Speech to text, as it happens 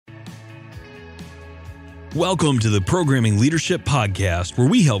Welcome to the Programming Leadership Podcast, where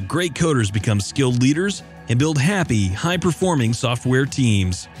we help great coders become skilled leaders and build happy, high-performing software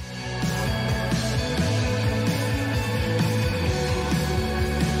teams.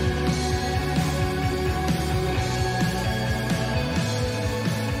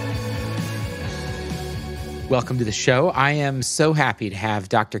 Welcome to the show. I am so happy to have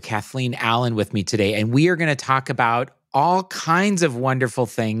Dr. Kathleen Allen with me today, and we are going to talk about all kinds of wonderful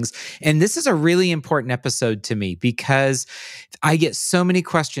things. And this is a really important episode to me because I get so many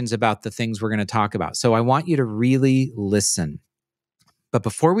questions about the things we're going to talk about. So I want you to really listen. But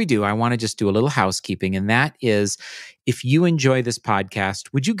before we do, I want to just do a little housekeeping, and that is, if you enjoy this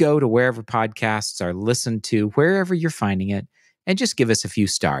podcast, would you go to wherever podcasts are listened to, wherever you're finding it, and just give us a few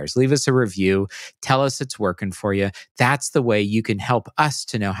stars. Leave us a review. Tell us it's working for you. That's the way you can help us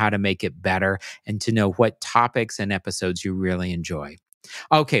to know how to make it better and to know what topics and episodes you really enjoy.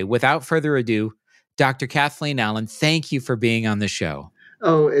 Okay, without further ado, Dr. Kathleen Allen, thank you for being on the show.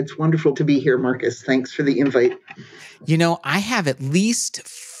 Oh, it's wonderful to be here, Marcus. Thanks for the invite. You know, I have at least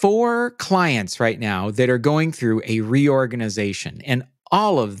 4 clients right now that are going through a reorganization, and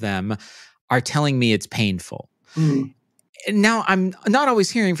all of them are telling me it's painful. Now, I'm not always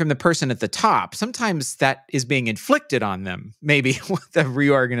hearing from the person at the top. Sometimes that is being inflicted on them, maybe with the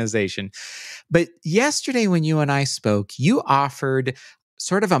reorganization. But yesterday when you and I spoke, you offered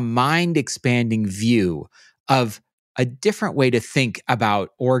sort of a mind-expanding view of a different way to think about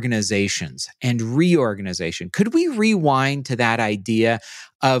organizations and reorganization. Could we rewind to that idea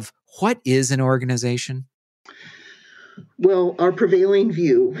of what is an organization? Well, our prevailing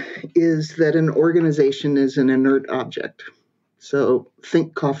view is that an organization is an inert object. So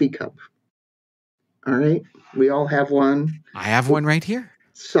think coffee cup. All right? We all have one. I have one right here.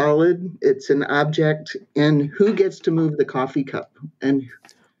 Solid. It's an object. And who gets to move the coffee cup? And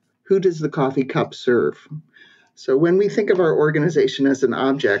who does the coffee cup serve? So when we think of our organization as an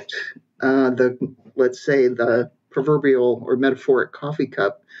object, let's say the proverbial or metaphoric coffee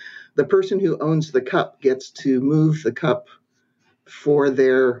cup, the person who owns the cup gets to move the cup for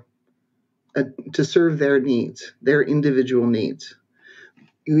to serve their needs, their individual needs.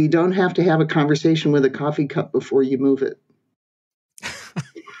 You don't have to have a conversation with a coffee cup before you move it.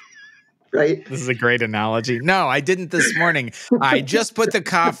 Right? This is a great analogy. No, I didn't this morning. I just put the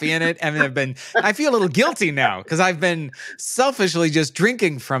coffee in it, and I feel a little guilty now because I've been selfishly just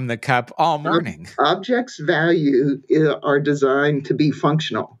drinking from the cup all morning. Objects' value are designed to be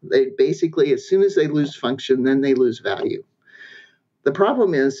functional. They basically, as soon as they lose function, then they lose value. The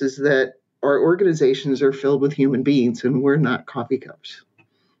problem is that our organizations are filled with human beings, and we're not coffee cups.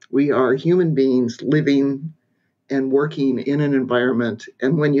 We are human beings living and working in an environment.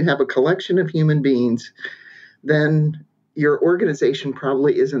 And when you have a collection of human beings, then your organization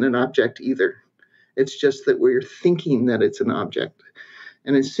probably isn't an object either. It's just that we're thinking that it's an object.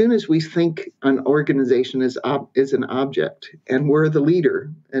 And as soon as we think an organization is an object and we're the leader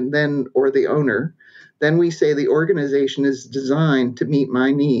or the owner, then we say the organization is designed to meet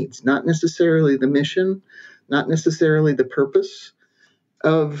my needs, not necessarily the mission, not necessarily the purpose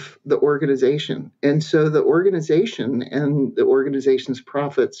of the organization. And so the organization and the organization's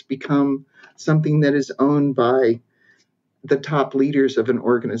profits become something that is owned by the top leaders of an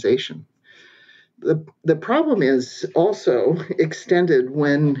organization. The problem is also extended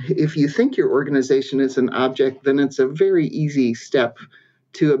if you think your organization is an object, then it's a very easy step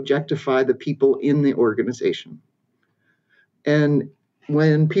to objectify the people in the organization. And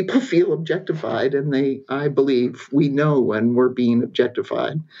when people feel objectified, and I believe we know when we're being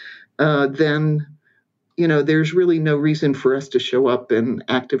objectified, then, there's really no reason for us to show up and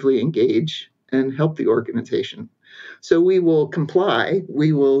actively engage and help the organization. So we will comply,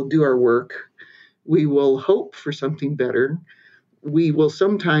 we will do our work, we will hope for something better, we will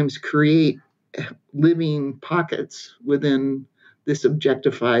sometimes create living pockets within this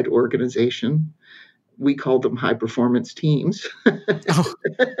objectified organization. We call them high-performance teams. Oh,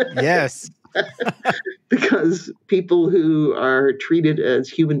 yes. Because people who are treated as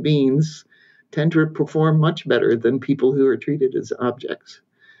human beings tend to perform much better than people who are treated as objects.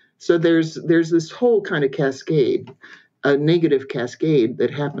 So there's this whole kind of cascade, a negative cascade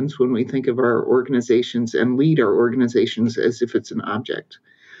that happens when we think of our organizations and lead our organizations as if it's an object.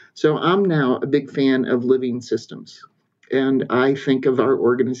 So I'm now a big fan of living systems. And I think of our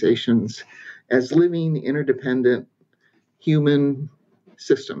organizations as living, interdependent, human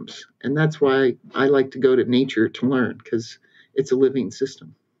systems. And that's why I like to go to nature to learn, because it's a living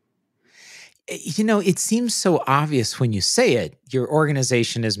system. You know, it seems so obvious when you say it. Your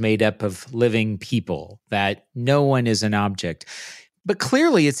organization is made up of living people, that no one is an object. But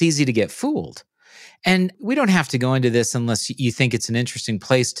clearly, it's easy to get fooled. And we don't have to go into this unless you think it's an interesting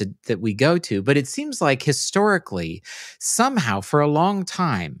place that we go to. But it seems like historically, somehow for a long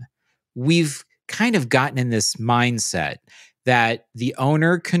time, we've kind of gotten in this mindset that the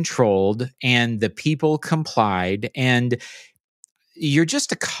owner controlled and the people complied, and you're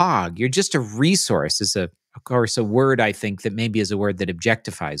just a cog. You're just a resource. Is of course, a word I think that maybe is a word that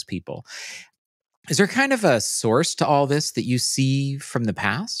objectifies people. Is there kind of a source to all this that you see from the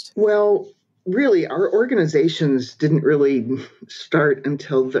past? Well, really, our organizations didn't really start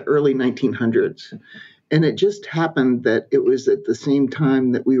until the early 1900s. And it just happened that it was at the same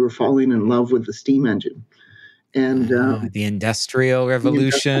time that we were falling in love with the steam engine. And The Industrial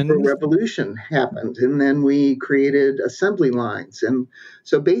Revolution. The Industrial Revolution happened. And then we created assembly lines. And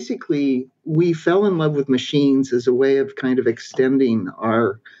so basically, we fell in love with machines as a way of kind of extending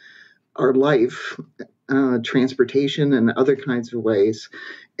our life, transportation and other kinds of ways.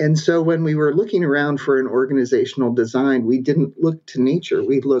 And so when we were looking around for an organizational design, we didn't look to nature,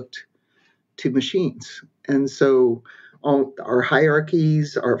 we looked to machines. And so all our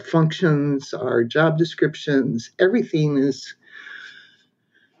hierarchies, our functions, our job descriptions, everything is,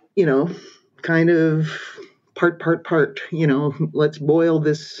 kind of part. Let's boil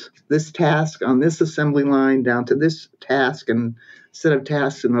this task on this assembly line down to this task and set of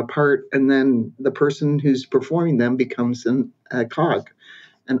tasks in a part, and then the person who's performing them becomes a cog,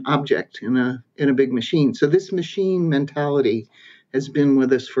 an object in a big machine. So this machine mentality has been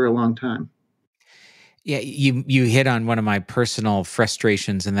with us for a long time. Yeah, you hit on one of my personal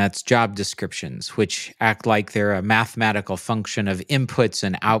frustrations, and that's job descriptions, which act like they're a mathematical function of inputs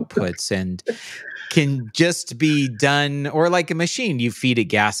and outputs and can just be done, or like a machine. You feed it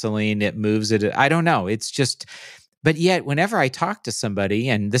gasoline, it moves it. I don't know. It's just, but yet whenever I talk to somebody,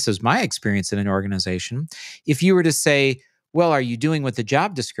 and this is my experience in an organization, if you were to say, well, are you doing what the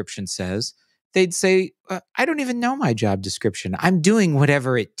job description says? They'd say, I don't even know my job description. I'm doing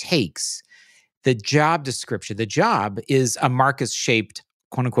whatever it takes. The job description, the job is a Marcus-shaped,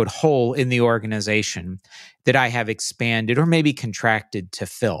 quote unquote, hole in the organization that I have expanded or maybe contracted to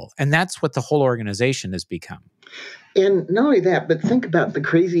fill. And that's what the whole organization has become. And not only that, but think about the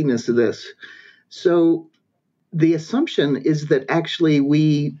craziness of this. So the assumption is that actually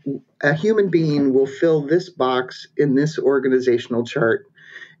a human being will fill this box in this organizational chart,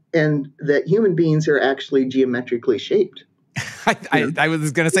 and that human beings are actually geometrically shaped. I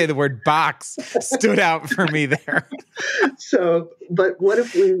was going to say the word box stood out for me there. So, but what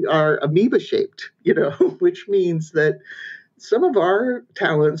if we are amoeba shaped, which means that some of our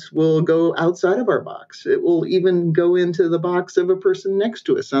talents will go outside of our box. It will even go into the box of a person next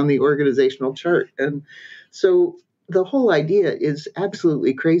to us on the organizational chart. And so the whole idea is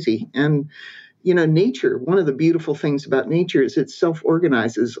absolutely crazy. And, nature, one of the beautiful things about nature is it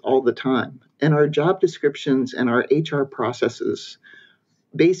self-organizes all the time. And our job descriptions and our HR processes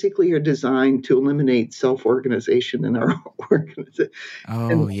basically are designed to eliminate self-organization in our organization.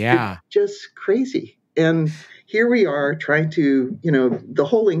 Oh, yeah. It's just crazy. And here we are trying to, the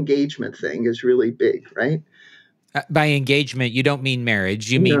whole engagement thing is really big, right? By engagement, you don't mean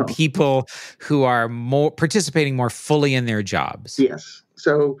marriage. You mean people who are participating more fully in their jobs. Yes.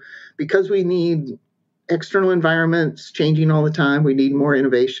 So because we need external environments changing all the time, we need more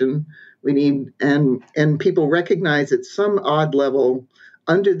innovation. We need, and people recognize at some odd level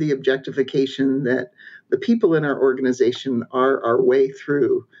under the objectification that the people in our organization are our way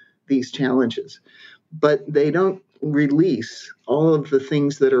through these challenges. But they don't release all of the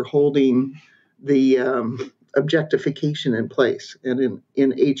things that are holding the objectification in place. And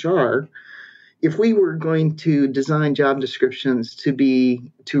in HR, if we were going to design job descriptions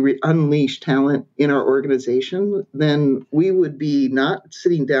to unleash talent in our organization, then we would be not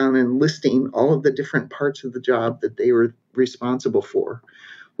sitting down and listing all of the different parts of the job that they were responsible for,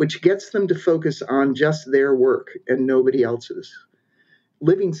 which gets them to focus on just their work and nobody else's.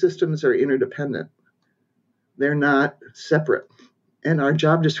 Living systems are interdependent. They're not separate. And our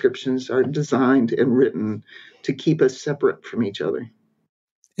job descriptions are designed and written to keep us separate from each other.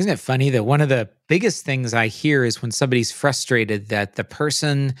 Isn't it funny that one of the biggest things I hear is when somebody's frustrated that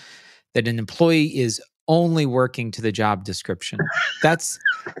that an employee is only working to the job description. That's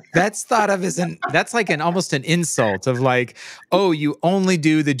thought of as that's like almost an insult of like, oh, you only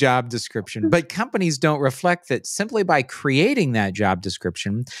do the job description. But companies don't reflect that simply by creating that job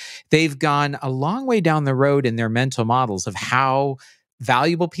description, they've gone a long way down the road in their mental models of how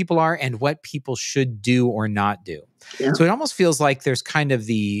valuable people are and what people should do or not do. Yeah. So it almost feels like there's kind of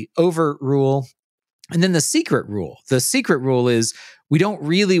the overt rule and then the secret rule. The secret rule is we don't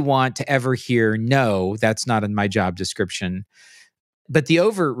really want to ever hear, no, that's not in my job description. But the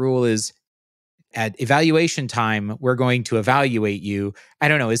overt rule is at evaluation time, we're going to evaluate you. I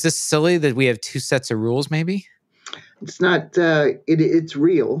don't know. Is this silly that we have two sets of rules maybe? It's not, it's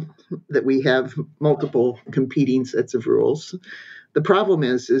real that we have multiple competing sets of rules. The problem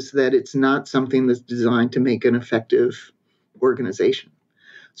is that it's not something that's designed to make an effective organization.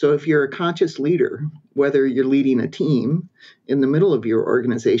 So if you're a conscious leader, whether you're leading a team in the middle of your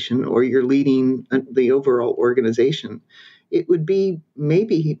organization or you're leading the overall organization, it would be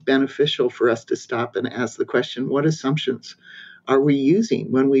maybe beneficial for us to stop and ask the question, what assumptions are we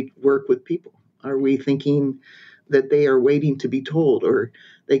using when we work with people? Are we thinking that they are waiting to be told, or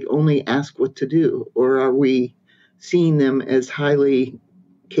they only ask what to do? Or are we seeing them as highly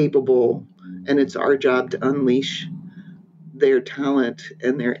capable and it's our job to unleash their talent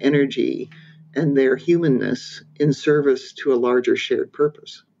and their energy and their humanness in service to a larger shared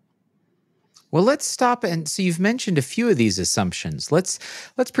purpose? Well, let's stop. And so you've mentioned a few of these assumptions. Let's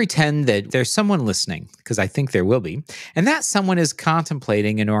pretend that there's someone listening, because I think there will be, and that someone is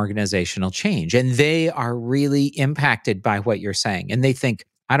contemplating an organizational change and they are really impacted by what you're saying. And they think,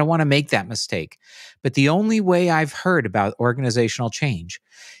 I don't want to make that mistake. But the only way I've heard about organizational change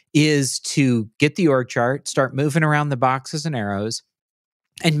is to get the org chart, start moving around the boxes and arrows,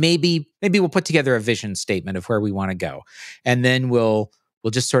 and maybe we'll put together a vision statement of where we want to go. And then we'll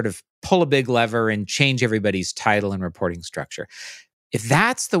just sort of pull a big lever and change everybody's title and reporting structure. If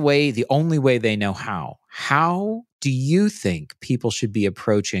that's the only way they know how do you think people should be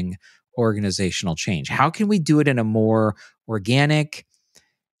approaching organizational change? How can we do it in a more organic,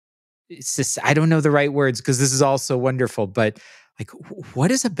 I don't know the right words because this is all so wonderful, but like, what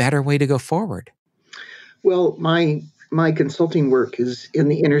is a better way to go forward? Well, my consulting work is in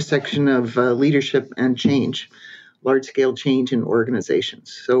the intersection of leadership and change, large-scale change in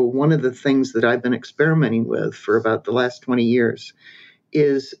organizations. So one of the things that I've been experimenting with for about the last 20 years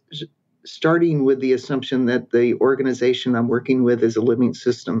is starting with the assumption that the organization I'm working with is a living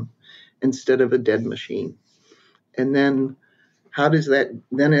system instead of a dead machine. And then how does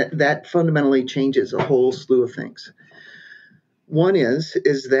that fundamentally changes a whole slew of things. One is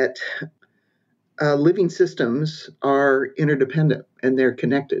that living systems are interdependent and they're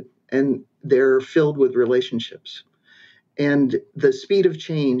connected and they're filled with relationships. And the speed of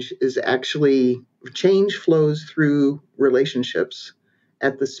change change flows through relationships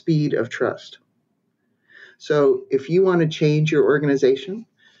at the speed of trust. So if you want to change your organization,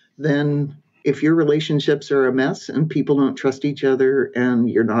 then if your relationships are a mess and people don't trust each other and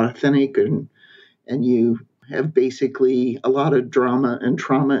you're not authentic and you have basically a lot of drama and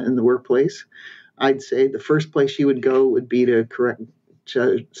trauma in the workplace, I'd say the first place you would go would be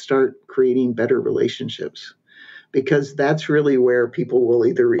to start creating better relationships, because that's really where people will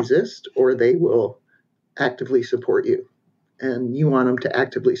either resist or they will actively support you, and you want them to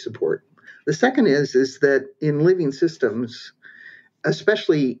actively support. The second is that in living systems,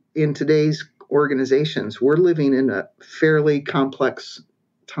 especially in today's organizations, we're living in a fairly complex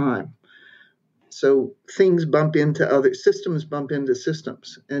time. So things bump into other systems, bump into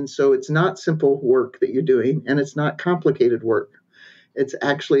systems. And so it's not simple work that you're doing, and it's not complicated work. It's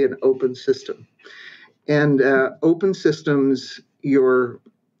actually an open system. And open systems, your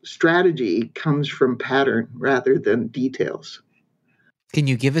strategy comes from pattern rather than details. Can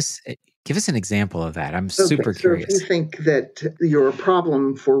you give us an example of that? I'm super curious. So if you think that your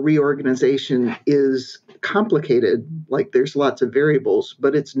problem for reorganization is complicated, like there's lots of variables,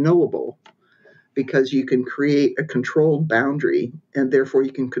 but it's knowable because you can create a controlled boundary, and therefore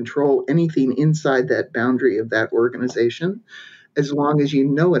you can control anything inside that boundary of that organization as long as you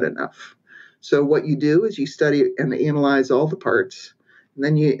know it enough. So what you do is you study and analyze all the parts, and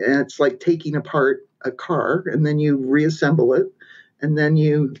then it's like taking apart a car, and then you reassemble it, and then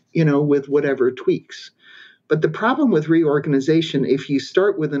you with whatever tweaks. But the problem with reorganization, if you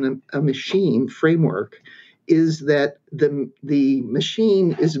start with a machine framework, is that the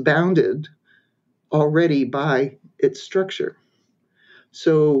machine is bounded already by its structure.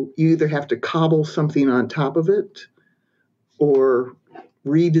 So you either have to cobble something on top of it or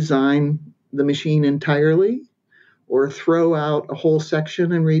redesign the machine entirely or throw out a whole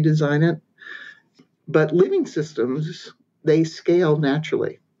section and redesign it. But living systems, they scale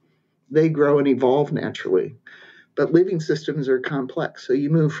naturally. They grow and evolve naturally. But living systems are complex. So you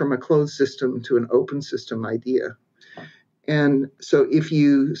move from a closed system to an open system idea. And so if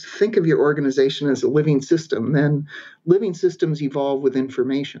you think of your organization as a living system, then living systems evolve with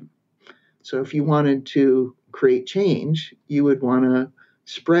information. So if you wanted to create change, you would want to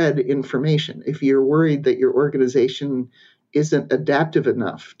spread information. If you're worried that your organization isn't adaptive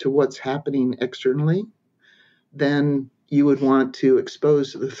enough to what's happening externally, then you would want to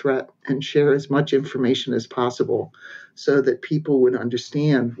expose the threat and share as much information as possible so that people would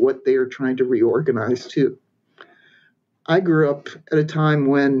understand what they are trying to reorganize to. I grew up at a time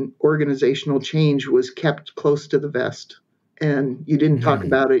when organizational change was kept close to the vest, and you didn't talk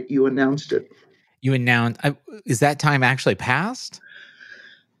about it, you announced it. You announced, is that time actually passed?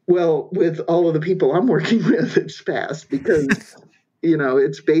 Well, with all of the people I'm working with, it's passed because,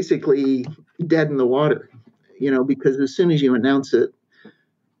 it's basically dead in the water, because as soon as you announce it,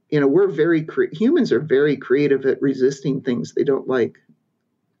 humans are very creative at resisting things they don't like.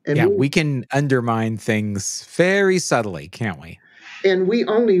 And Yeah, we can undermine things very subtly, can't we? And we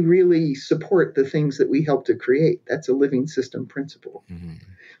only really support the things that we help to create. That's a living system principle. Mm-hmm.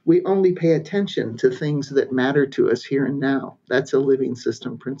 We only pay attention to things that matter to us here and now. That's a living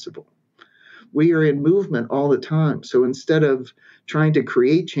system principle. We are in movement all the time. So instead of trying to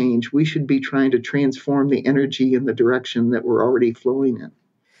create change, we should be trying to transform the energy in the direction that we're already flowing in.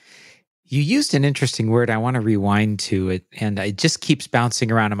 You used an interesting word. I want to rewind to it, and it just keeps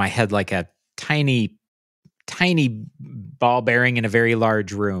bouncing around in my head like a tiny ball bearing in a very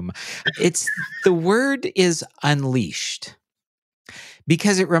large room. The word is unleashed,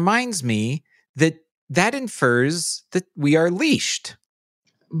 because it reminds me that infers that we are leashed.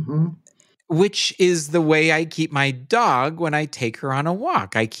 Mm-hmm. Which is the way I keep my dog when I take her on a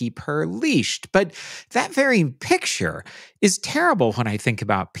walk. I keep her leashed. But that very picture is terrible when I think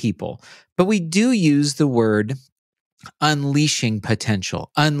about people. But we do use the word unleashing potential,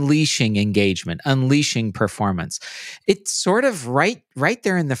 unleashing engagement, unleashing performance. It's sort of right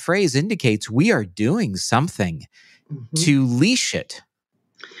there in the phrase indicates we are doing something to leash it.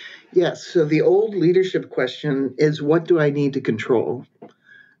 Yes. So the old leadership question is, what do I need to control?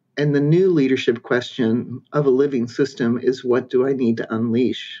 And the new leadership question of a living system is, what do I need to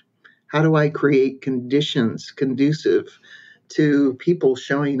unleash? How do I create conditions conducive to people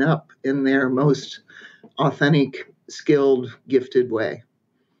showing up in their most authentic, skilled, gifted way?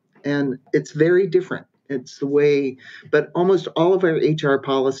 And it's very different. It's the way, but almost all of our HR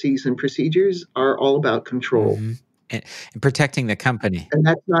policies and procedures are all about control. Mm-hmm. And protecting the company. And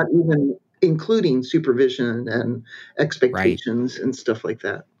that's not even including supervision and expectations and stuff like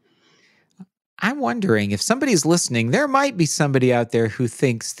that. I'm wondering if somebody's listening, there might be somebody out there who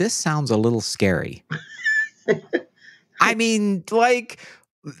thinks this sounds a little scary. I mean, like,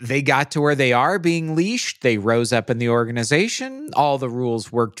 they got to where they are being leashed. They rose up in the organization. All the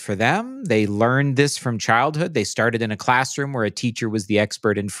rules worked for them. They learned this from childhood. They started in a classroom where a teacher was the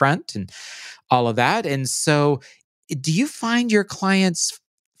expert in front and all of that. And so do you find your clients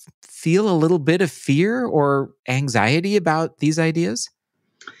feel a little bit of fear or anxiety about these ideas?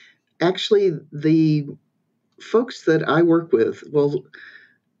 Actually, the folks that I work with, well,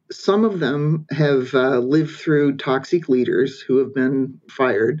 some of them have lived through toxic leaders who have been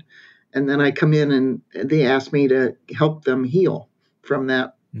fired. And then I come in and they ask me to help them heal from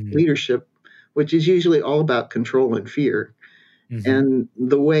that leadership, which is usually all about control and fear. Mm-hmm. And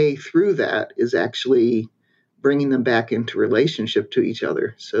the way through that is actually bringing them back into relationship to each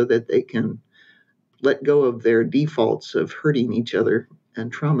other so that they can let go of their defaults of hurting each other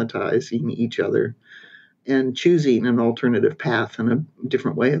and traumatizing each other and choosing an alternative path and a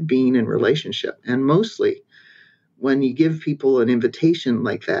different way of being in relationship. And mostly when you give people an invitation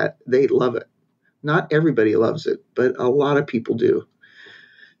like that, they love it. Not everybody loves it, but a lot of people do.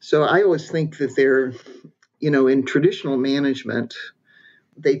 So I always think that they're, in traditional management,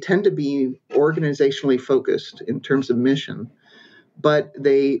 they tend to be organizationally focused in terms of mission, but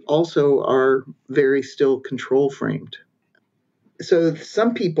they also are very still control framed. So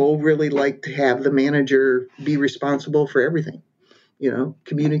some people really like to have the manager be responsible for everything,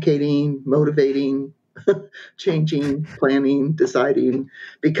 communicating, motivating, changing, planning, deciding,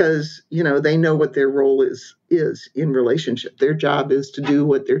 because, they know what their role is in relationship. Their job is to do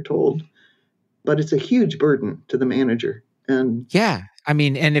what they're told, but it's a huge burden to the manager. And yeah, I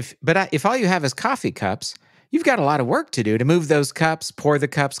mean, and if all you have is coffee cups, you've got a lot of work to do to move those cups, pour the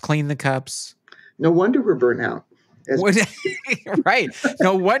cups, clean the cups. No wonder we're burnt out. Right.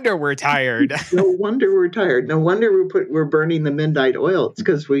 No wonder we're tired. No wonder we're tired. No wonder we're burning the midnight oil. It's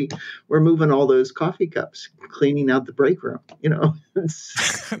because we're moving all those coffee cups, cleaning out the break room.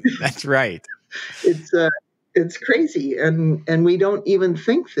 That's right. It's crazy, and we don't even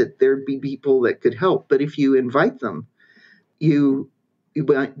think that there'd be people that could help. But if you invite them, you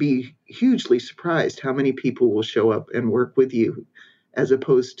might be hugely surprised how many people will show up and work with you, as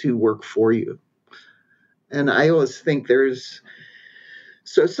opposed to work for you. And I always think there's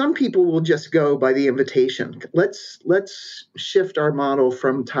So some people will just go by the invitation. Let's shift our model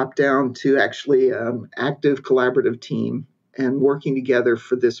from top down to actually active collaborative team and working together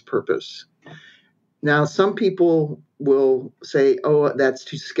for this purpose. Now, some people will say, "Oh, that's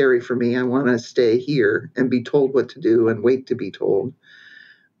too scary for me. I want to stay here and be told what to do and wait to be told."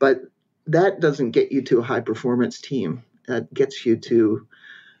 But that doesn't get you to a high performance team. That gets you to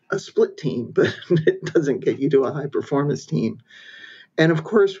a split team, but it doesn't get you to a high performance team. And of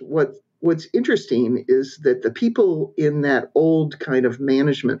course, what's interesting is that the people in that old kind of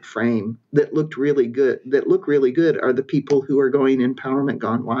management frame that look really good are the people who are going empowerment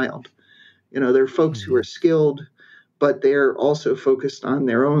gone wild. They're folks who are skilled, but they're also focused on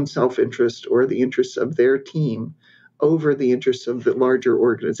their own self-interest or the interests of their team over the interests of the larger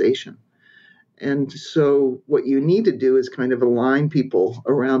organization. And so what you need to do is kind of align people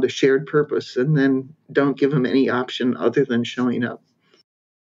around a shared purpose and then don't give them any option other than showing up.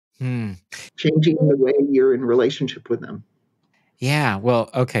 Changing the way you're in relationship with them. Yeah, well,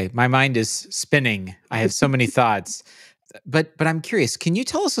 okay. My mind is spinning. I have so many thoughts. But I'm curious, can you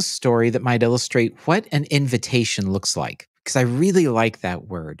tell us a story that might illustrate what an invitation looks like? Because I really like that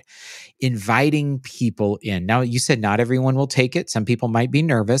word, inviting people in. Now, you said not everyone will take it. Some people might be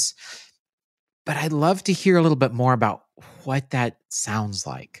nervous. But I'd love to hear a little bit more about what that sounds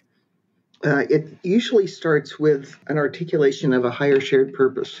like. It usually starts with an articulation of a higher shared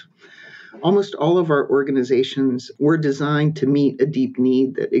purpose. Almost all of our organizations were designed to meet a deep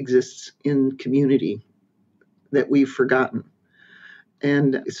need that exists in community that we've forgotten.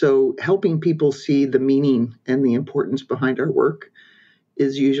 And so helping people see the meaning and the importance behind our work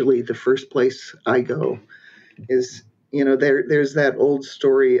is usually the first place I go. There's that old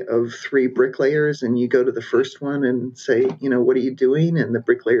story of 3 bricklayers, and you go to the first one and say, what are you doing? And the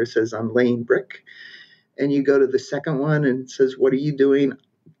bricklayer says, I'm laying brick. And you go to the second one and says, what are you doing?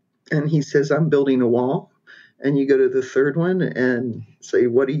 And he says, I'm building a wall. And you go to the third one and say,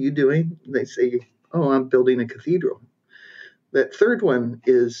 what are you doing? And they say, oh, I'm building a cathedral. That third one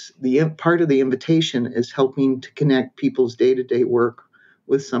is part of the invitation is helping to connect people's day-to-day work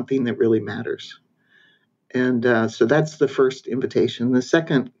with something that really matters. And so that's the first invitation. The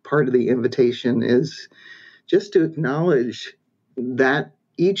second part of the invitation is just to acknowledge that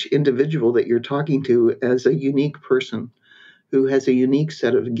each individual that you're talking to as a unique person who has a unique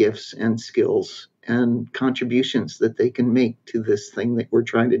set of gifts and skills and contributions that they can make to this thing that we're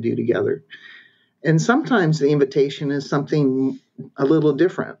trying to do together. And sometimes the invitation is something a little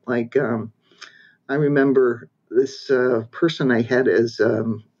different. Like I remember this person I had as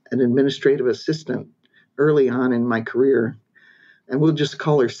an administrative assistant early on in my career, and we'll just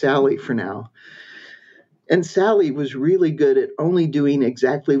call her Sally for now. And Sally was really good at only doing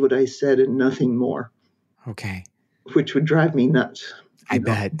exactly what I said and nothing more. Okay. Which would drive me nuts. I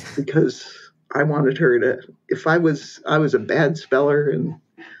bet. Because I wanted her to, if I was a bad speller, and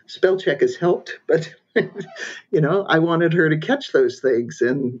spell check has helped, but I wanted her to catch those things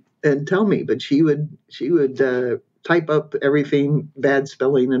and tell me, but she would type up everything, bad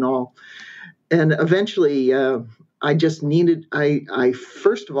spelling and all. And eventually I just needed, I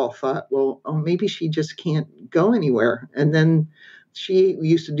first of all thought, well, maybe she just can't go anywhere. And then she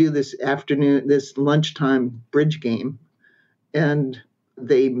used to do this lunchtime bridge game, and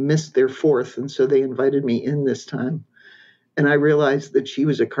they missed their fourth. And so they invited me in this time. And I realized that she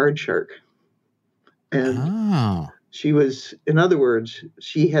was a card shark. And she was, in other words,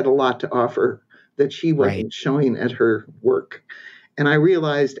 she had a lot to offer that she wasn't showing at her work. And I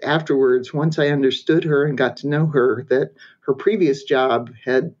realized afterwards, once I understood her and got to know her, that her previous job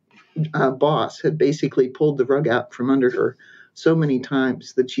boss had basically pulled the rug out from under her so many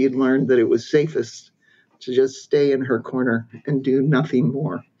times that she had learned that it was safest to just stay in her corner and do nothing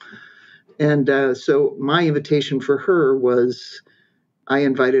more. And so my invitation for her was, I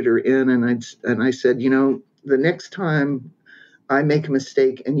invited her in and I said, the next time I make a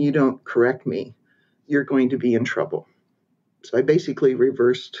mistake and you don't correct me, you're going to be in trouble. So I basically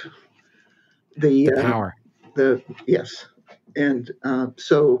reversed the power. Yes. And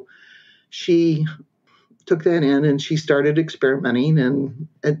so she took that in and she started experimenting. And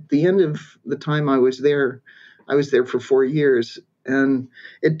at the end of the time I was there for 4 years. And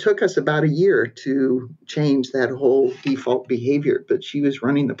it took us about a year to change that whole default behavior. But she was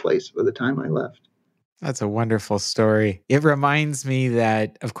running the place by the time I left. That's a wonderful story. It reminds me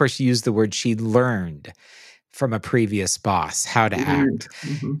that, of course, you used the word she learned from a previous boss how to act.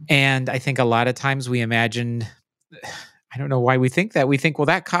 Mm-hmm. And I think a lot of times we imagine, I don't know why we think that. We think, well,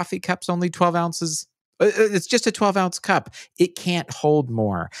 that coffee cup's only 12 ounces. It's just a 12-ounce cup. It can't hold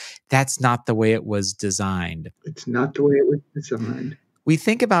more. That's not the way it was designed. It's not the way it was designed. we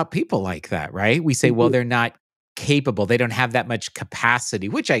think about people like that, right? We say, well, they're not capable. They don't have that much capacity,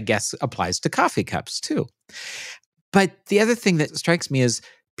 which I guess applies to coffee cups too. But the other thing that strikes me is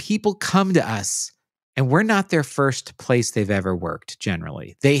people come to us and we're not their first place they've ever worked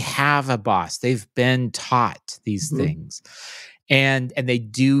generally. They have a boss. They've been taught these things. And they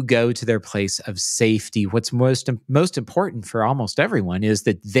do go to their place of safety. What's most important for almost everyone is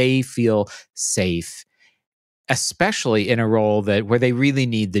that they feel safe, especially in a role where they really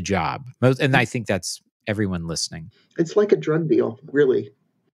need the job. And I think that's everyone listening. It's like a drug deal, really.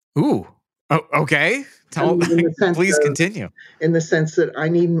 Ooh. Oh, okay. Please continue. In the sense that I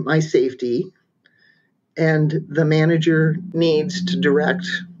need my safety, and the manager needs to direct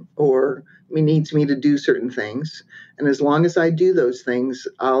or needs me to do certain things. And as long as I do those things,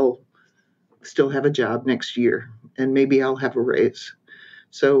 I'll still have a job next year, and maybe I'll have a raise.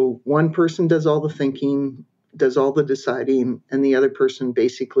 So one person does all the thinking, does all the deciding, and the other person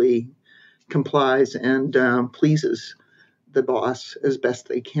basically complies and pleases the boss as best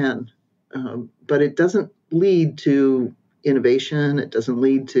they can. But it doesn't lead to innovation. It doesn't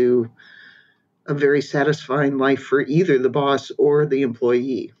lead to a very satisfying life for either the boss or the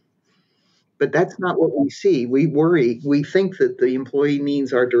employee. But that's not what we see. We worry. We think that the employee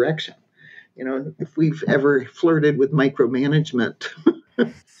needs our direction. If we've ever flirted with micromanagement,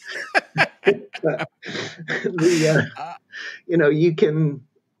 you can,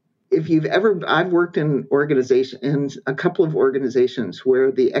 if you've ever, I've worked in a couple of organizations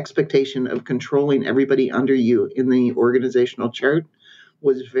where the expectation of controlling everybody under you in the organizational chart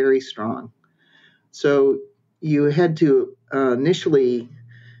was very strong. So you had to initially,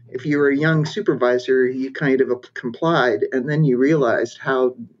 if you were a young supervisor, you kind of complied, and then you realized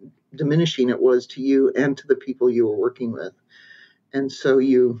how diminishing it was to you and to the people you were working with. And so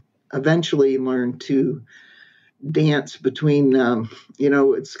you eventually learned to dance between,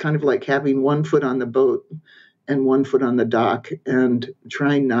 it's kind of like having one foot on the boat and one foot on the dock, and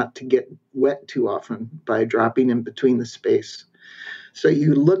trying not to get wet too often by dropping in between the space. So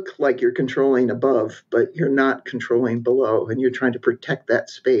you look like you're controlling above, but you're not controlling below, and you're trying to protect that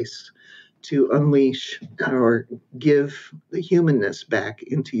space to unleash or give the humanness back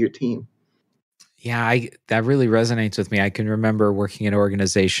into your team. Yeah, that really resonates with me. I can remember working in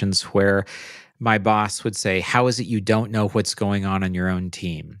organizations where my boss would say, "How is it you don't know what's going on your own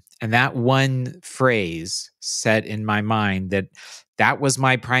team?" And that one phrase set in my mind that was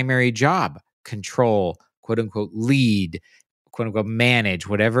my primary job: control, quote unquote, lead, quote unquote, manage,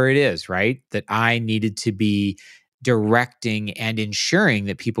 whatever it is, right? That I needed to be directing and ensuring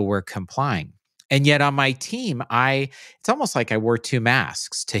that people were complying. And yet on my team, it's almost like I wore two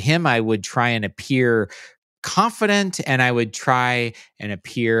masks. To him, I would try and appear confident, and I would try and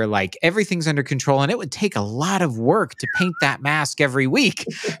appear like everything's under control. And it would take a lot of work to paint that mask every week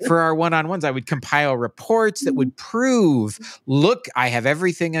for our one-on-ones. I would compile reports that would prove, look, I have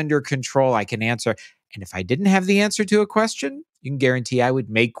everything under control. I can answer. And if I didn't have the answer to a question, you can guarantee I would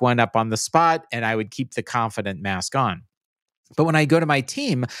make one up on the spot, and I would keep the confident mask on. But when I go to my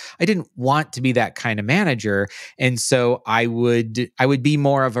team, I didn't want to be that kind of manager. And so I would be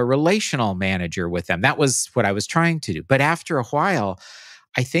more of a relational manager with them. That was what I was trying to do. But after a while,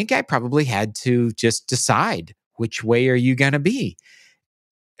 I think I probably had to just decide, which way are you going to be?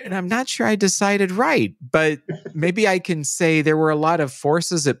 And I'm not sure I decided right, but maybe I can say there were a lot of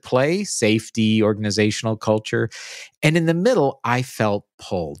forces at play: safety, organizational culture. And in the middle, I felt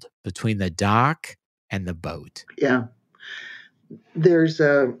pulled between the dock and the boat. Yeah.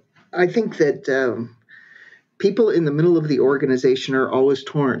 I think that people in the middle of the organization are always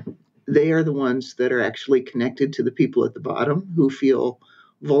torn. They are the ones that are actually connected to the people at the bottom who feel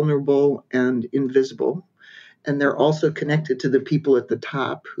vulnerable and invisible. And they're also connected to the people at the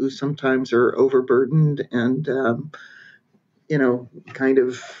top who sometimes are overburdened and, kind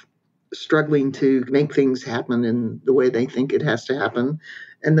of struggling to make things happen in the way they think it has to happen.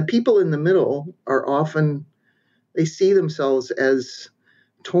 And the people in the middle are often, they see themselves as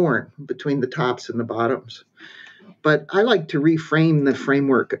torn between the tops and the bottoms. But I like to reframe the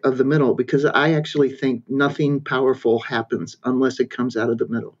framework of the middle, because I actually think nothing powerful happens unless it comes out of the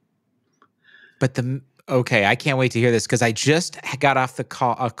middle. But okay, I can't wait to hear this, because I just got off a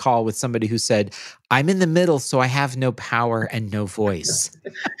call with somebody who said, I'm in the middle, so I have no power and no voice.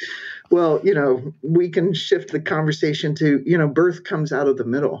 Well, we can shift the conversation to, birth comes out of the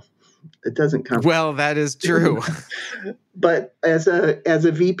middle. It doesn't come. Well, that is true. But as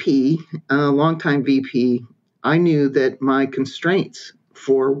a VP, a longtime VP, I knew that my constraints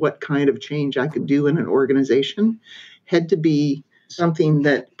for what kind of change I could do in an organization had to be something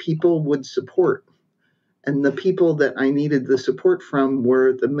that people would support. And the people that I needed the support from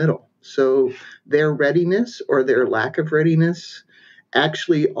were the middle. So their readiness or their lack of readiness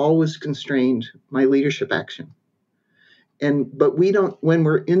actually always constrained my leadership action. But we don't, when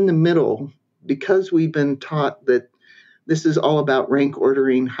we're in the middle, because we've been taught that this is all about rank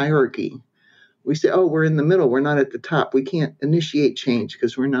ordering hierarchy, we say, oh, we're in the middle, we're not at the top. We can't initiate change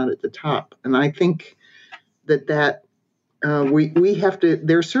because we're not at the top. And I think that we have to,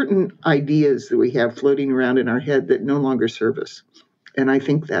 there are certain ideas that we have floating around in our head that no longer serve us. And I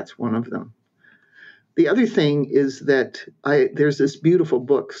think that's one of them. The other thing is that there's this beautiful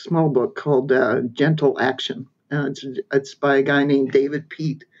book, small book called Gentle Action. It's by a guy named David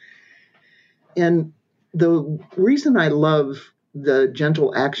Peat. And the reason I love the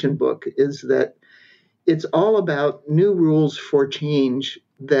Gentle Action book is that it's all about new rules for change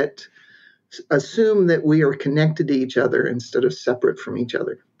that assume that we are connected to each other instead of separate from each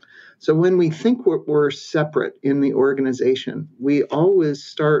other. So when we think we're separate in the organization, we always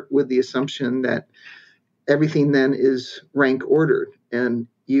start with the assumption that everything then is rank ordered and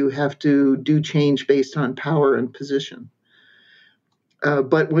you have to do change based on power and position.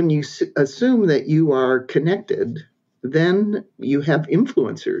 But when you assume that you are connected, then you have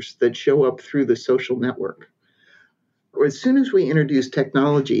influencers that show up through the social network. As soon as we introduced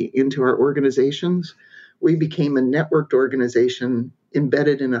technology into our organizations, we became a networked organization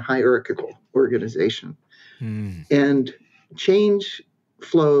embedded in a hierarchical organization. And change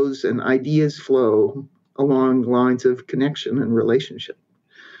flows and ideas flow along lines of connection and relationship.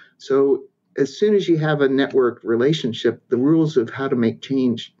 So as soon as you have a networked relationship, the rules of how to make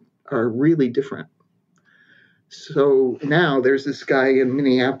change are really different. So now there's this guy in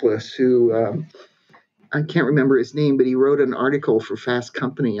Minneapolis who, I can't remember his name, but he wrote an article for Fast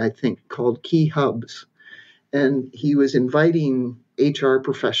Company, I think, called Key Hubs. And he was inviting HR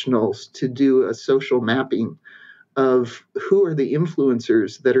professionals to do a social mapping of who are the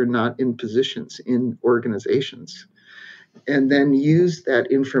influencers that are not in positions in organizations, and then use that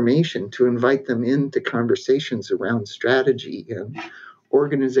information to invite them into conversations around strategy and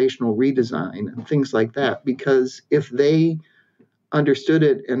organizational redesign and things like that. Because if they understood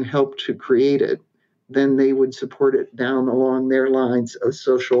it and helped to create it, then they would support it down along their lines of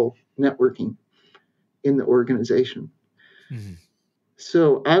social networking in the organization. Mm-hmm.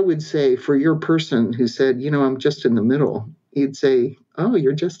 So I would say for your person who said, I'm just in the middle, you'd say, oh,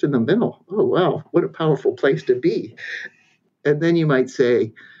 you're just in the middle. Oh, wow, what a powerful place to be. And then you might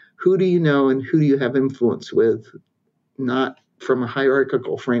say, who do you know and who do you have influence with? Not from a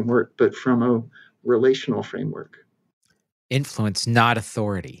hierarchical framework, but from a relational framework. Influence, not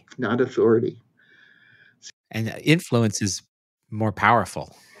authority. Not authority. And influence is more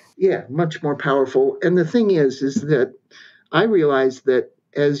powerful. Yeah, much more powerful. And the thing is that I realized that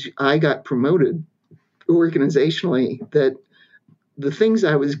as I got promoted organizationally, that the things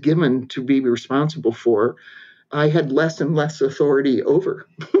I was given to be responsible for, I had less and less authority over.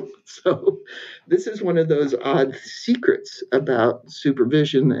 So this is one of those odd secrets about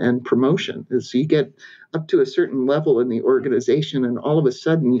supervision and promotion, is you get up to a certain level in the organization and all of a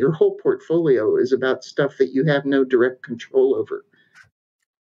sudden your whole portfolio is about stuff that you have no direct control over.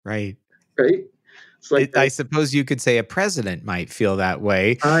 Right. Right? It's like I suppose you could say a president might feel that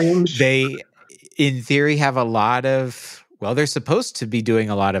way. I am sure. They, in theory, have a lot of, they're supposed to be doing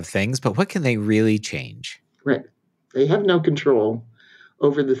a lot of things, but what can they really change? Right. They have no control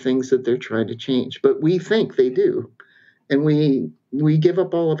over the things that they're trying to change, but we think they do. And we give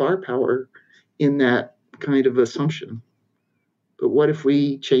up all of our power in that kind of assumption. But what if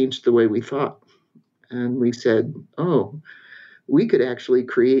we changed the way we thought? And we said, oh, we could actually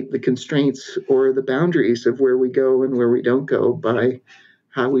create the constraints or the boundaries of where we go and where we don't go by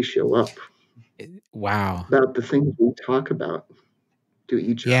how we show up. Wow. About the things we talk about to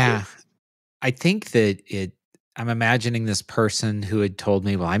each other. Yeah. I think that I'm imagining this person who had told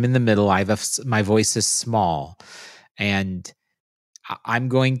me, well, I'm in the middle. My voice is small. And I'm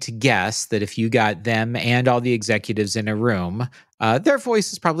going to guess that if you got them and all the executives in a room, their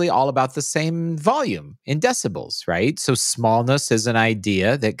voice is probably all about the same volume in decibels, right? So smallness is an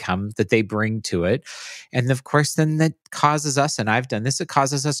idea that they bring to it. And of course, then that causes us, and I've done this, it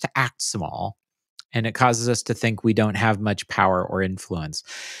causes us to act small. And it causes us to think we don't have much power or influence.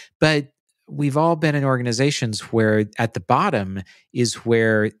 But we've all been in organizations where at the bottom is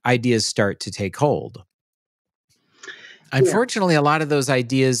where ideas start to take hold. Unfortunately, a lot of those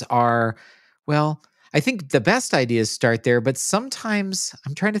ideas are, I think the best ideas start there, but sometimes,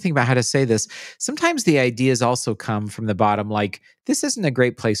 I'm trying to think about how to say this, sometimes the ideas also come from the bottom, like, this isn't a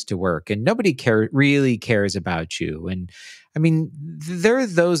great place to work, and nobody really cares about you, and I mean, there are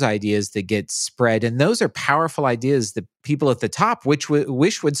those ideas that get spread, and those are powerful ideas that people at the top wish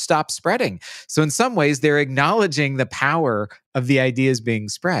would stop spreading. So in some ways, they're acknowledging the power of the ideas being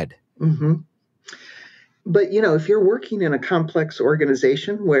spread. Mm-hmm. But, if you're working in a complex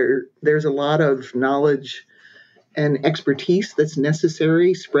organization where there's a lot of knowledge and expertise that's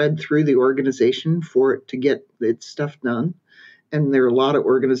necessary spread through the organization for it to get its stuff done, and there are a lot of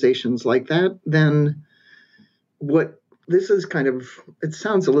organizations like that, then this is kind of, it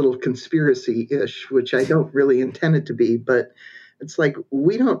sounds a little conspiracy-ish, which I don't really intend it to be, but it's like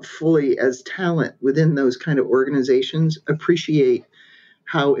we don't fully, as talent within those kind of organizations, appreciate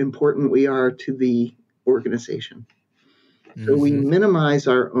how important we are to the organization. So we minimize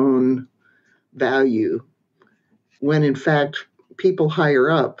our own value when in fact people higher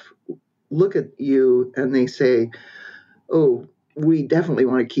up look at you and they say, oh, we definitely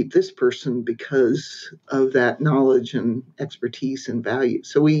want to keep this person because of that knowledge and expertise and value.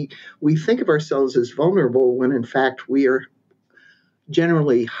 So we think of ourselves as vulnerable when in fact we are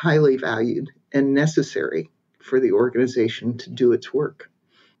generally highly valued and necessary for the organization to do its work.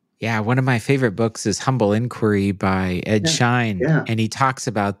 Yeah, one of my favorite books is Humble Inquiry by Ed Schein, Yeah. and he talks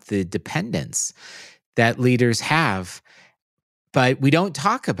about the dependence that leaders have. But we don't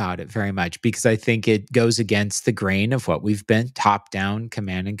talk about it very much because I think it goes against the grain of what we've been top-down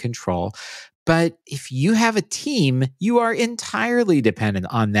command and control. But if you have a team, you are entirely dependent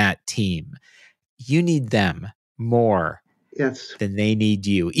on that team. You need them more than they need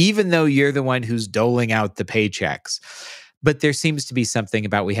you, even though you're the one who's doling out the paychecks. But there seems to be something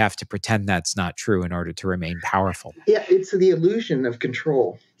about we have to pretend that's not true in order to remain powerful. Yeah, it's the illusion of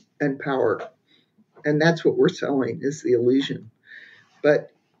control and power. And that's what we're selling, is the illusion.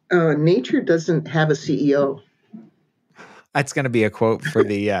 But nature doesn't have a CEO. That's going to be a quote for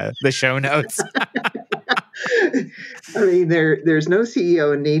the show notes. I mean, there's no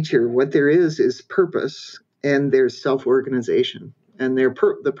CEO in nature. What there is purpose, and there's self-organization. And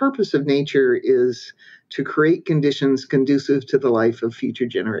the purpose of nature is to create conditions conducive to the life of future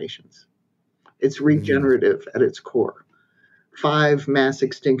generations. It's regenerative at its core. 5 mass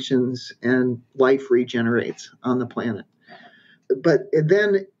extinctions and life regenerates on the planet. But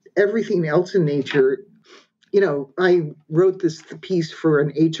then everything else in nature, I wrote this piece for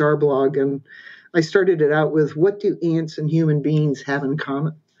an HR blog, and I started it out with, what do ants and human beings have in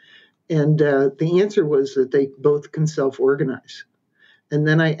common? And the answer was that they both can self-organize. And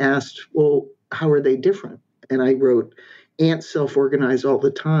then I asked, well, how are they different? And I wrote, ants self-organize all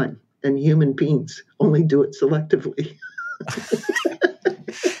the time, and human beings only do it selectively.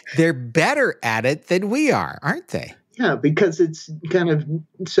 They're better at it than we are, aren't they? Yeah, because it's kind of,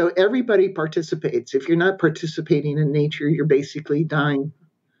 so everybody participates. If you're not participating in nature, you're basically dying.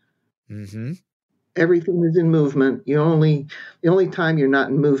 Mm-hmm. Everything is in movement. The only time you're not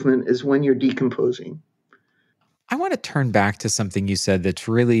in movement is when you're decomposing. I want to turn back to something you said that's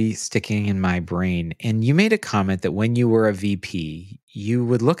really sticking in my brain. And you made a comment that when you were a VP, you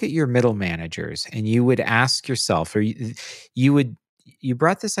would look at your middle managers and you would ask yourself, or you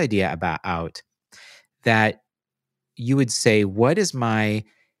brought this idea out that you would say, what is my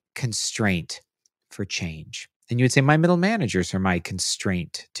constraint for change? And you would say, my middle managers are my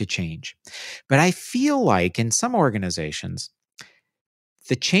constraint to change. But I feel like in some organizations,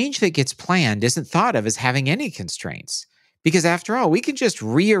 the change that gets planned isn't thought of as having any constraints. Because after all, we can just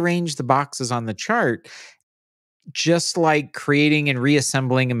rearrange the boxes on the chart, just like creating and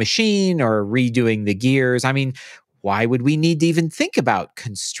reassembling a machine or redoing the gears. I mean, why would we need to even think about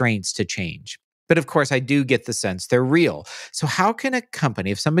constraints to change? But of course, I do get the sense they're real. So how can a company,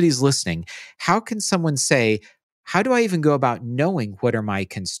 if somebody's listening, how can someone say, how do I even go about knowing what are my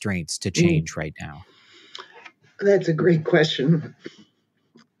constraints to change right now? That's a great question.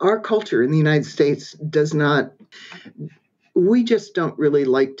 Our culture in the United States we just don't really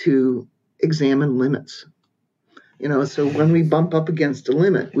like to examine limits. So when we bump up against a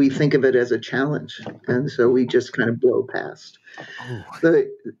limit, we think of it as a challenge. And so we just kind of blow past.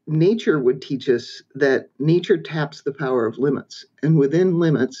 The nature would teach us that nature taps the power of limits. And within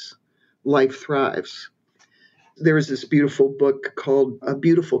limits, life thrives. There was this beautiful book called A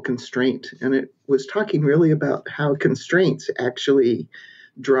Beautiful Constraint, and it was talking really about how constraints actually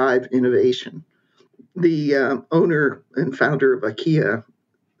drive innovation. The owner and founder of IKEA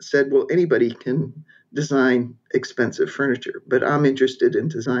said, well, anybody can design expensive furniture, but I'm interested in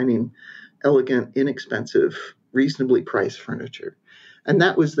designing elegant, inexpensive, reasonably priced furniture. And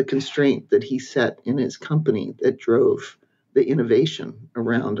that was the constraint that he set in his company that drove the innovation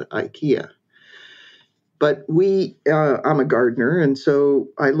around IKEA. But I'm a gardener, and so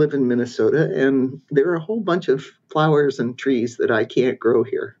I live in Minnesota, and there are a whole bunch of flowers and trees that I can't grow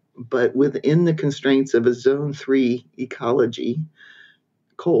here. But within the constraints of a zone 3 ecology,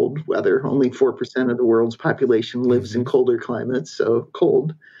 cold weather, only 4% of the world's population lives in colder climates, so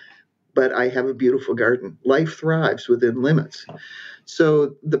cold. But I have a beautiful garden. Life thrives within limits.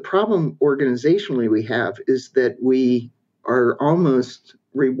 So the problem organizationally we have is that we are almost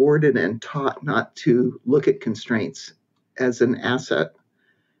rewarded and taught not to look at constraints as an asset.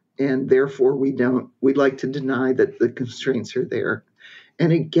 And therefore we'd like to deny that the constraints are there.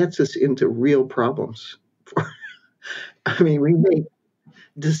 And it gets us into real problems. I mean, we make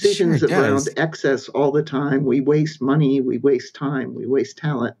decisions around excess all the time. We waste money, we waste time, we waste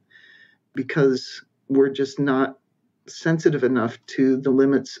talent because we're just not sensitive enough to the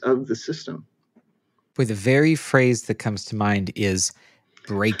limits of the system. Boy, the very phrase that comes to mind is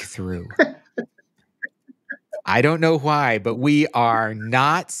breakthrough. I don't know why, but we are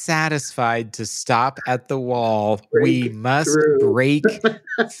not satisfied to stop at the wall. We must break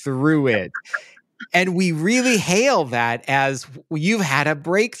through it. And we really hail that as you've had a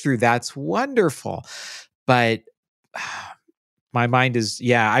breakthrough. That's wonderful. But my mind is,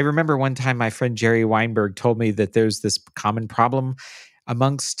 I remember one time my friend Jerry Weinberg told me that there's this common problem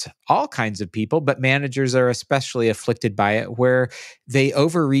amongst all kinds of people, but managers are especially afflicted by it, where they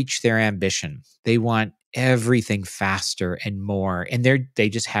overreach their ambition. They want everything faster and more, and they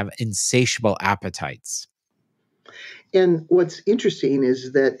just have insatiable appetites. And what's interesting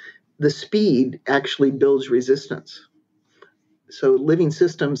is that the speed actually builds resistance. So living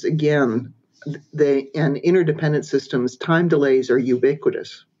systems, again, and interdependent systems, time delays are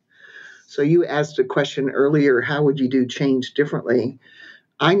ubiquitous. So you asked a question earlier, how would you do change differently?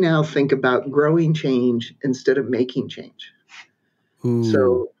 I now think about growing change instead of making change. Ooh.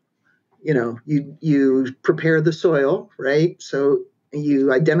 So, you prepare the soil, right? So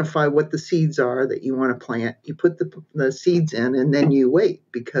you identify what the seeds are that you want to plant. You put the seeds in, and then you wait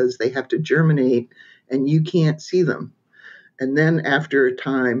because they have to germinate and you can't see them. And then after a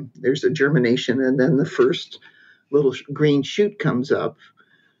time, there's a germination, and then the first little green shoot comes up.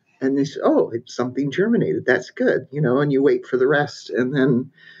 And they say, oh, it's something germinated. That's good, and you wait for the rest. And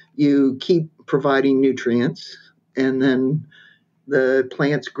then you keep providing nutrients, and then the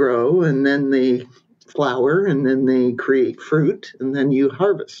plants grow, and then they flower, and then they create fruit, and then you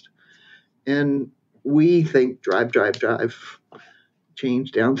harvest. And we think drive,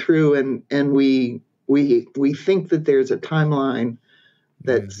 change down through, and we think that there's a timeline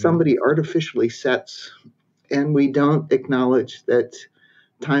that somebody artificially sets, and we don't acknowledge that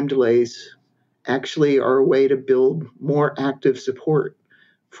time delays actually are a way to build more active support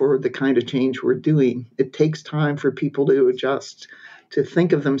for the kind of change we're doing. It takes time for people to adjust, to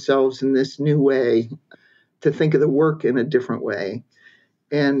think of themselves in this new way, to think of the work in a different way.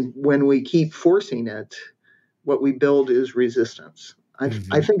 And when we keep forcing it, what we build is resistance. I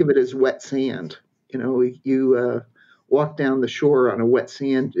think of it as wet sand. You walk down the shore on a wet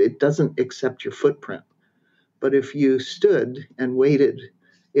sand, it doesn't accept your footprint. But if you stood and waited,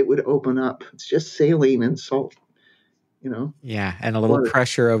 it would open up. It's just saline and salt, Yeah, and a little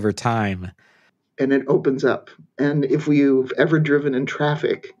pressure over time. And it opens up. And if you've ever driven in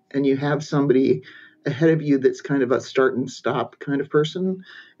traffic and you have somebody ahead of you that's kind of a start and stop kind of person,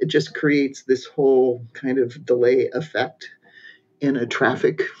 it just creates this whole kind of delay effect in a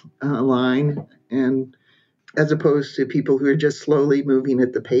traffic line. And as opposed to people who are just slowly moving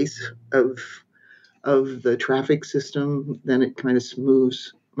at the pace of the traffic system, then it kind of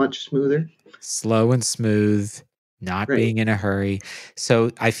moves much smoother. Slow and smooth, not being in a hurry.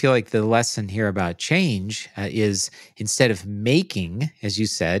 So I feel like the lesson here about change is instead of making, as you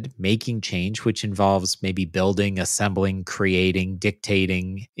said, making change, which involves maybe building, assembling, creating,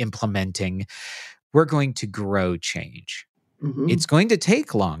 dictating, implementing, we're going to grow change. It's going to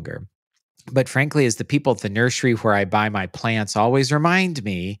take longer. But frankly, as the people at the nursery where I buy my plants always remind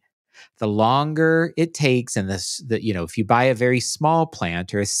me, the longer it takes, and if you buy a very small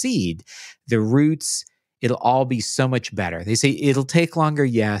plant or a seed, the roots, it'll all be so much better. They say it'll take longer,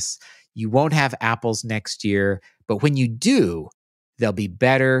 yes. You won't have apples next year, but when you do, they'll be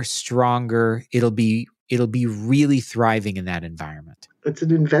better, stronger. It'll be really thriving in that environment. It's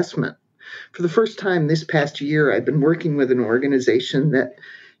an investment. For the first time this past year, I've been working with an organization that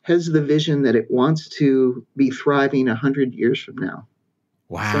has the vision that it wants to be thriving 100 years from now.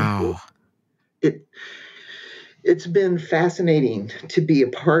 Wow. So it's been fascinating to be a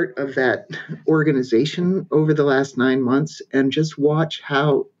part of that organization over the last 9 months and just watch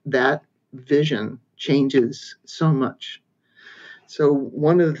how that vision changes so much. So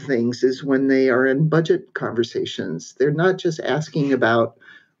one of the things is when they are in budget conversations, they're not just asking about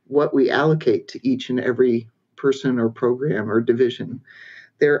what we allocate to each and every person or program or division.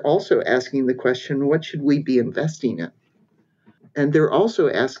 They're also asking the question, what should we be investing in? And they're also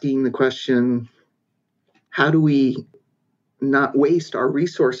asking the question, how do we not waste our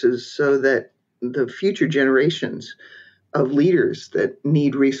resources so that the future generations of leaders that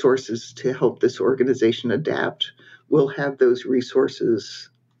need resources to help this organization adapt will have those resources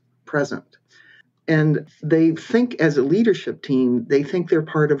present. And they think as a leadership team, they think they're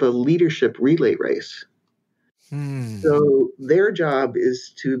part of a leadership relay race. So their job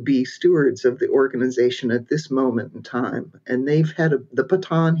is to be stewards of the organization at this moment in time. And they've had the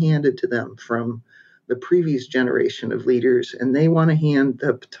baton handed to them from the previous generation of leaders, and they want to hand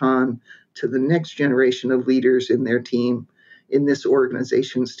the baton to the next generation of leaders in their team, in this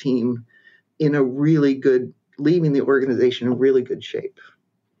organization's team, in a really good, leaving the organization in really good shape.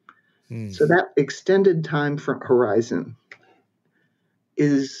 So that extended time horizon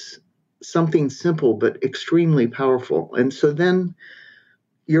is something simple but extremely powerful. And so then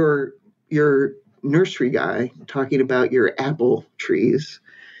your nursery guy talking about your apple trees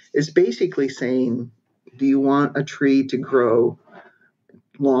is basically saying, do you want a tree to grow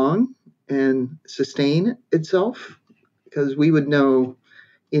long and sustain itself? Because we would know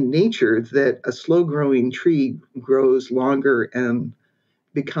in nature that a slow-growing tree grows longer and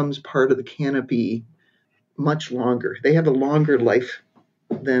becomes part of the canopy much longer. They have a longer life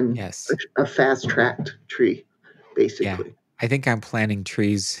than a fast-tracked tree, basically. Yeah. I think I'm planting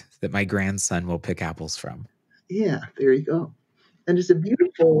trees that my grandson will pick apples from. Yeah, there you go. And it's a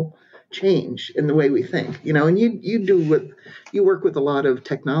beautiful change in the way we think, and you work with a lot of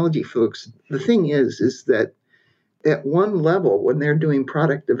technology folks. The thing is that at one level, when they're doing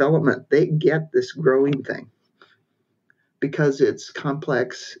product development, they get this growing thing because it's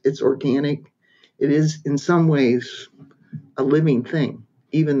complex, it's organic, it is in some ways a living thing,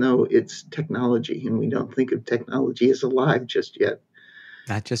 even though it's technology, and we don't think of technology as alive just yet.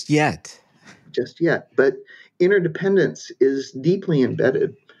 Not just yet. Just yet. But interdependence is deeply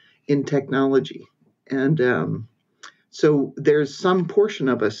embedded in technology. And so there's some portion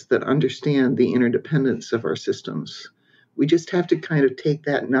of us that understand the interdependence of our systems. We just have to kind of take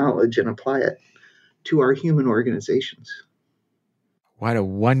that knowledge and apply it to our human organizations. What a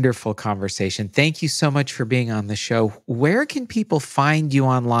wonderful conversation. Thank you so much for being on the show. Where can people find you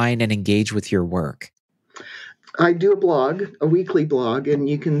online and engage with your work? I do a blog, a weekly blog, and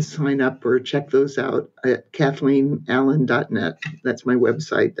you can sign up or check those out at KathleenAllen.net. That's my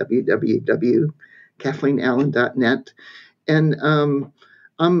website, www.KathleenAllen.net. And I'm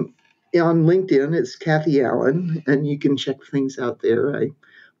on LinkedIn, it's Kathy Allen, and you can check things out there. I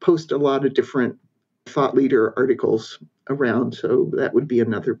post a lot of different thought leader articles around, so that would be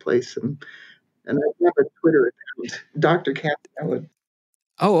another place. And I have a Twitter account, Dr. Kathy Allen.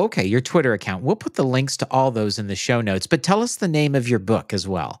 Oh, okay, your Twitter account. We'll put the links to all those in the show notes, but tell us the name of your book as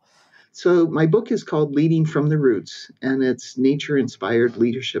well. So my book is called Leading from the Roots, and it's nature-inspired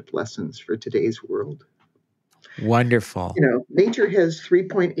leadership lessons for today's world. Wonderful. Nature has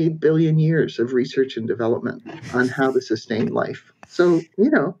 3.8 billion years of research and development on how to sustain life. So,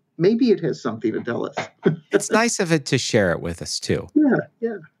 maybe it has something to tell us. It's nice of it to share it with us, too.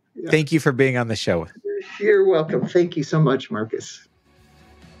 Yeah. Thank you for being on the show. You're welcome. Thank you so much, Marcus.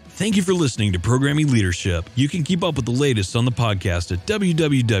 Thank you for listening to Programming Leadership. You can keep up with the latest on the podcast at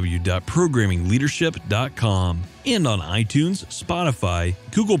www.programmingleadership.com and on iTunes, Spotify,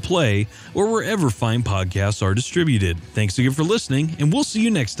 Google Play, or wherever fine podcasts are distributed. Thanks again for listening, and we'll see you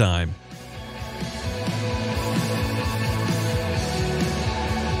next time.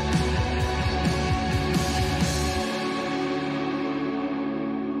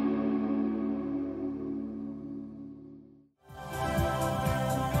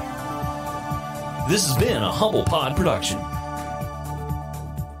 This has been a Humble Pod production.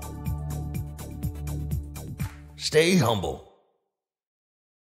 Stay humble.